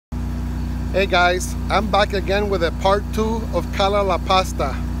Hey guys, I'm back again with a part 2 of Cala la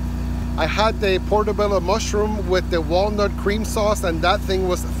pasta. I had the portobello mushroom with the walnut cream sauce and that thing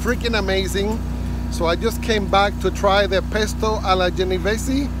was freaking amazing. So I just came back to try the pesto alla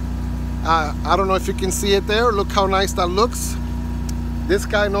genovese. I don't know if you can see it there. Look how nice that looks. This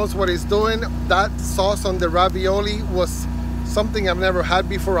guy knows what he's doing. That sauce on the ravioli was something I've never had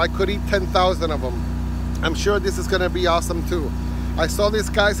before. I could eat 10,000 of them. I'm sure this is gonna be awesome too. I saw these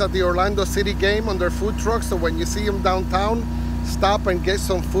guys at the Orlando City game on their food truck, so when you see them downtown, stop and get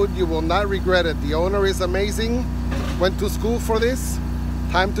some food. You will not regret it. The owner is amazing. Went to school for this.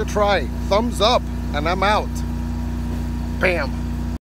 Time to try. Thumbs up, and I'm out. Bam.